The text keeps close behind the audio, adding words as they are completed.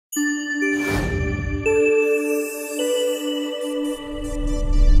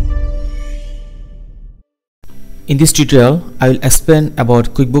In this tutorial, I will explain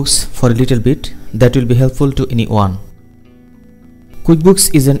about QuickBooks for a little bit that will be helpful to anyone.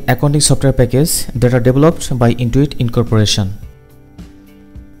 QuickBooks is an accounting software package that are developed by Intuit Incorporation.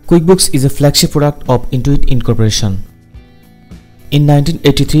 QuickBooks is a flagship product of Intuit Incorporation. In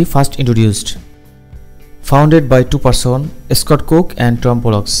 1983, first introduced. Founded by two persons, Scott Cook and Tom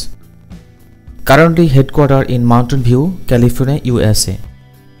Pollock. Currently headquartered in Mountain View, California, USA.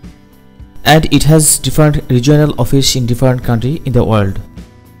 And it has different regional offices in different countries in the world.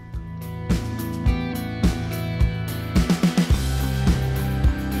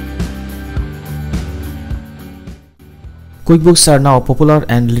 QuickBooks are now popular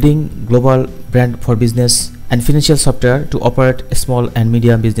and leading global brand for business and financial software to operate small and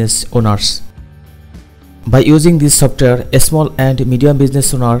medium business owners. By using this software, a small and medium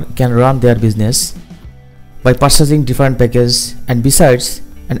business owner can run their business by purchasing different packages, and besides,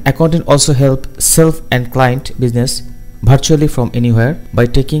 an accountant also helps self and client business virtually from anywhere by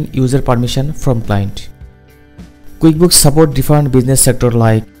taking user permission from client. QuickBooks support different business sectors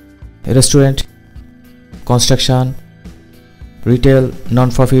like restaurant, construction, retail,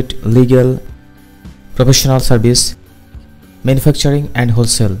 non-profit, legal, professional service, manufacturing and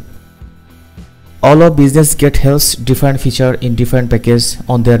wholesale. All of business get helps different feature in different packages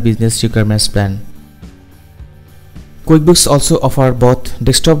on their business requirements plan. QuickBooks also offer both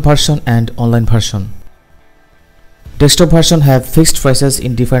desktop version and online version. Desktop version have fixed prices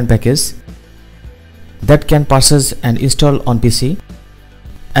in different packages that can purchase and install on PC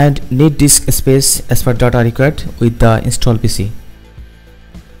and need disk space as per data required with the installed PC.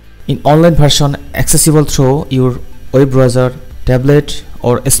 In online version, accessible through your web browser, tablet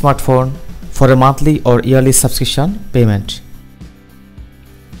or a smartphone for a monthly or yearly subscription payment.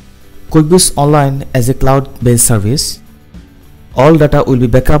 QuickBooks Online as a cloud-based service. All data will be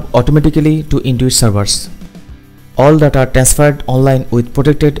backed up automatically to Intuit servers. All data transferred online with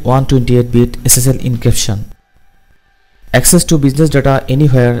protected 128-bit SSL encryption. Access to business data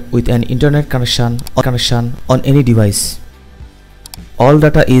anywhere with an internet connection on any device. All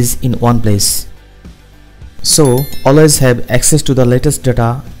data is in one place. So always have access to the latest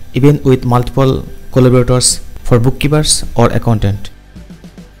data even with multiple collaborators for bookkeepers or accountant.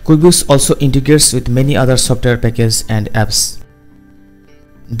 QuickBooks also integrates with many other software packages and apps.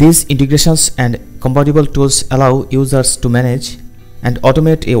 These integrations and compatible tools allow users to manage and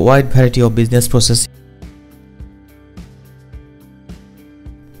automate a wide variety of business processes.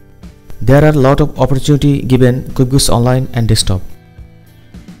 There are a lot of opportunity given QuickBooks Online and desktop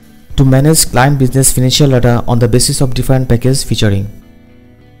to manage client business financial data on the basis of different packages featuring.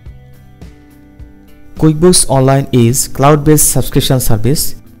 QuickBooks Online is cloud-based subscription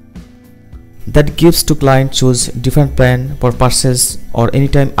service that gives to client choose different plan for purchase or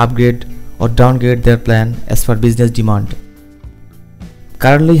anytime upgrade or downgrade their plan as per business demand.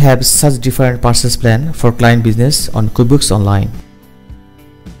 Currently have such different purchase plan for client business on QuickBooks Online.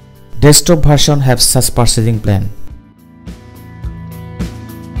 Desktop version have such purchasing plan.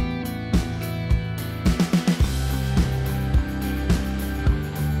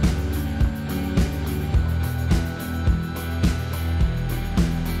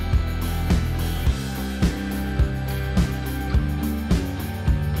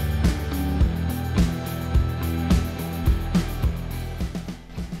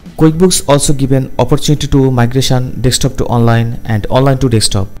 QuickBooks also give an opportunity to migration desktop to online and online to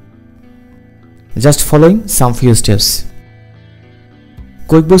desktop. Just following some few steps.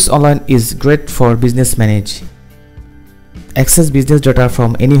 QuickBooks Online is great for business manage. Access business data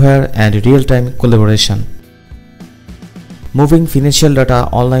from anywhere and real-time collaboration. Moving financial data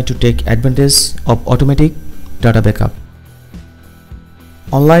online to take advantage of automatic data backup.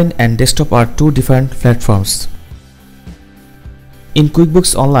 Online and desktop are two different platforms. In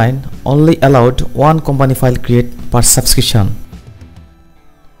QuickBooks Online, only allowed one company file create per subscription.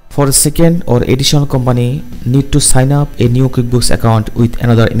 For a second or additional company need to sign up a new QuickBooks account with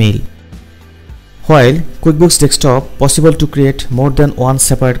another email. While QuickBooks Desktop possible to create more than one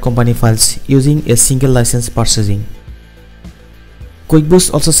separate company files using a single license purchasing.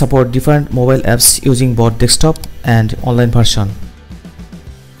 QuickBooks also support different mobile apps using both desktop and online version.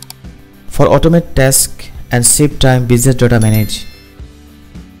 For automate task and save time business data manage.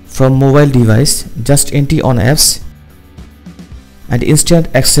 From mobile device, just enter on apps and instant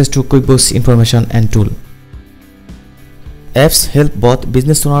access to QuickBooks information and tool. Apps help both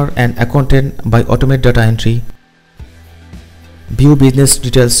business owner and accountant by automate data entry, view business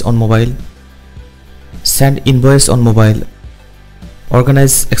details on mobile, send invoice on mobile,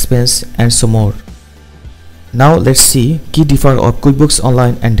 organize expense and so more. Now let's see key difference of QuickBooks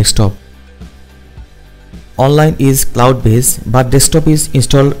Online and desktop. Online is cloud-based, but desktop is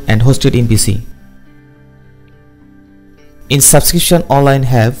installed and hosted in PC. In subscription, Online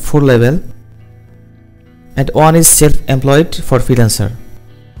have 4 levels, and one is self-employed for freelancer.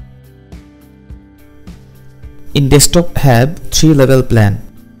 In desktop have 3 level plan.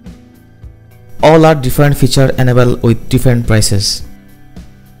 All are different feature enabled with different prices.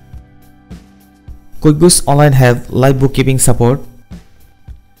 QuickBooks Online have live bookkeeping support,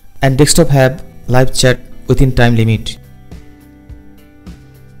 and desktop have live chat within time limit.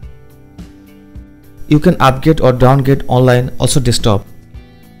 You can upgrade or downgrade Online, also desktop,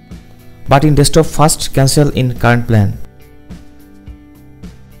 but in desktop first cancel in current plan.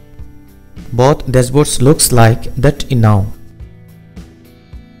 Both dashboards looks like that in now.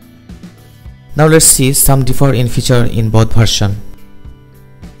 Now let's see some differ in feature in both version.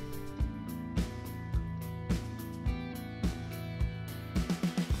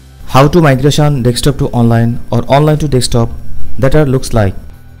 How to migration desktop to online or online to desktop, that looks like.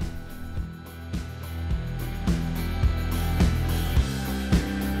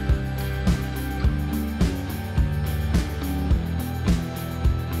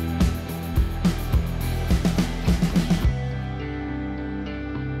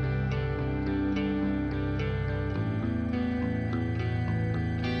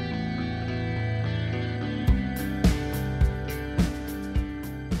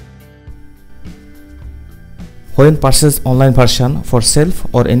 When purchase online version for self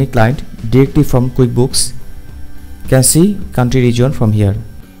or any client directly from QuickBooks, can see country region from here.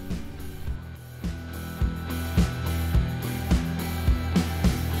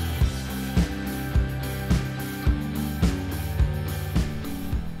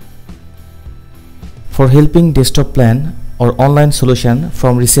 For helping desktop plan or online solution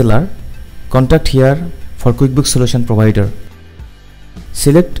from reseller, contact here for QuickBooks solution provider.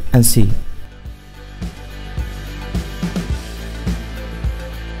 Select and see.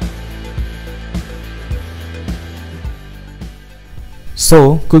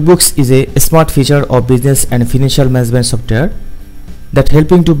 So, QuickBooks is a smart feature of business and financial management software that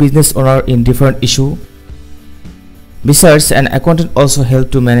helping to business owner in different issue. Besides, an accountant also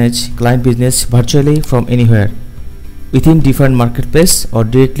help to manage client business virtually from anywhere within different marketplace or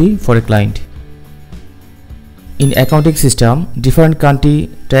directly for a client. In accounting system, different country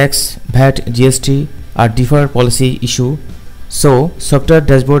tax, VAT, GST are different policy issue, so software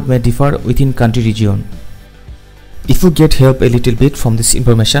dashboard may differ within country region. If you get help a little bit from this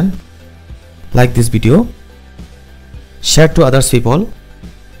information, like this video, share to others people,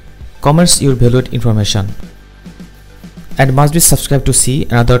 comments your valued information, and must be subscribed to see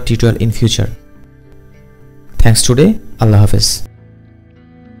another tutorial in future. Thanks today. Allah Hafiz.